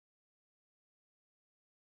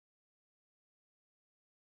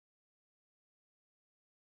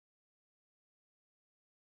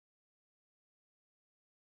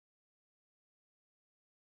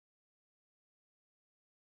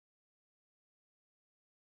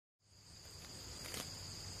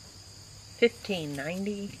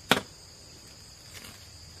1590.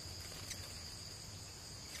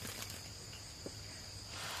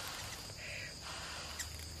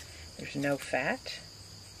 There's no fat.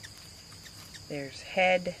 There's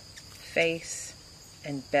head, face,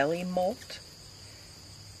 and belly molt.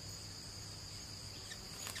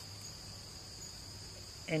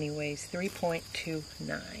 And he weighs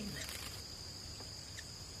 3.29.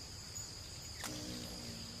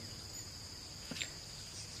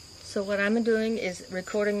 So what I'm doing is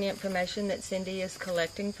recording the information that Cindy is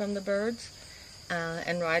collecting from the birds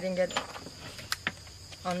and writing it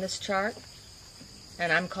on this chart.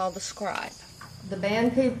 And I'm called the scribe. The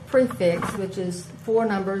band prefix, which is 4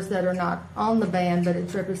 numbers that are not on the band, but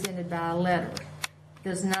it's represented by a letter.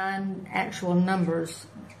 There's 9 actual numbers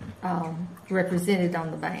represented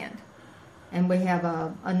on the band. And we have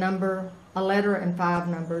a number, a letter, and 5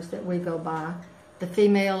 numbers that we go by. The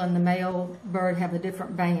female and the male bird have a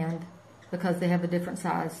different band because they have a different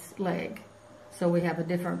size leg. So we have a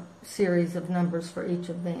different series of numbers for each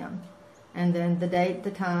of them. And then the date,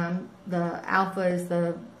 the time, the alpha is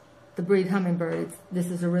the breed hummingbird.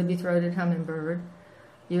 This is a ruby-throated hummingbird.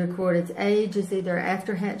 You record its age is either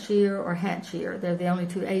after hatch year or hatch year. They're the only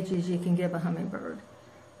 2 ages you can give a hummingbird.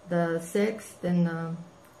 The sex, then the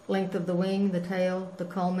length of the wing, the tail, the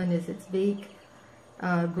culmen is its beak.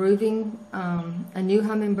 Grooving, a new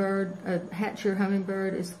hummingbird, a hatch year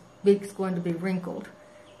hummingbird, its beak's going to be wrinkled.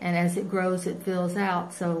 And as it grows, it fills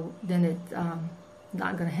out, so then it's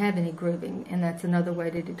not going to have any grooving, and that's another way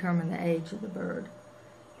to determine the age of the bird.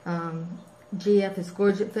 GF is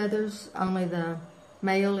gorget feathers. Only the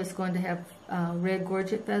male is going to have red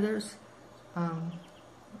gorget feathers.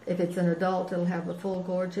 If it's an adult, it'll have a full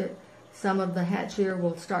gorget. Some of the hatch year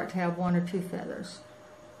will start to have 1 or 2 feathers.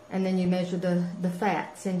 And then you measure the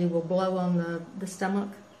fat. Cindy will blow on the stomach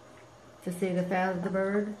to see the fat of the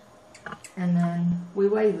bird. And then we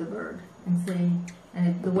weigh the bird and see,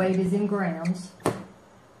 and the weight is in grams.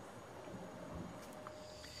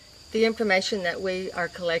 The information that we are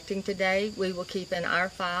collecting today, we will keep in our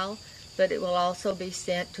file, but it will also be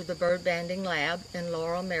sent to the Bird Banding Lab in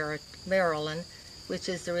Laurel, Maryland, which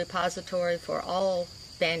is the repository for all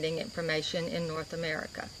banding information in North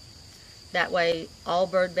America. That way, all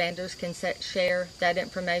bird banders can share that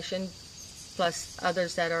information, plus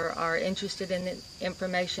others that are interested in the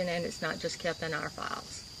information, and it's not just kept in our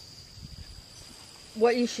files.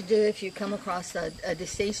 What you should do if you come across a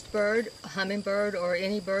deceased bird, a hummingbird, or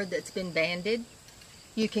any bird that's been banded,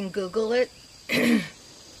 you can Google it,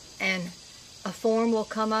 and a form will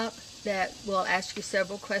come up that will ask you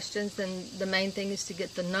several questions, and the main thing is to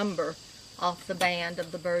get the number off the band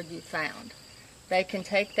of the bird you found. They can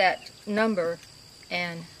take that number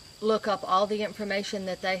and look up all the information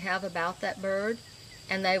that they have about that bird,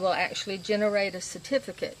 and they will actually generate a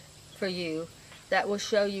certificate for you that will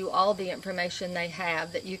show you all the information they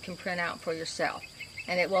have that you can print out for yourself.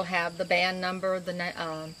 And it will have the band number,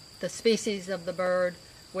 the species of the bird,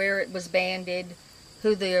 where it was banded,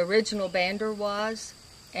 who the original bander was,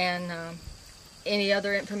 and any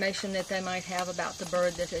other information that they might have about the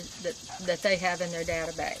bird that they have in their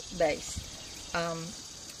database.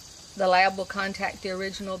 The lab will contact the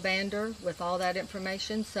original bander with all that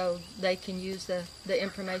information so they can use the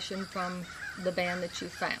information from the band that you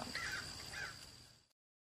found.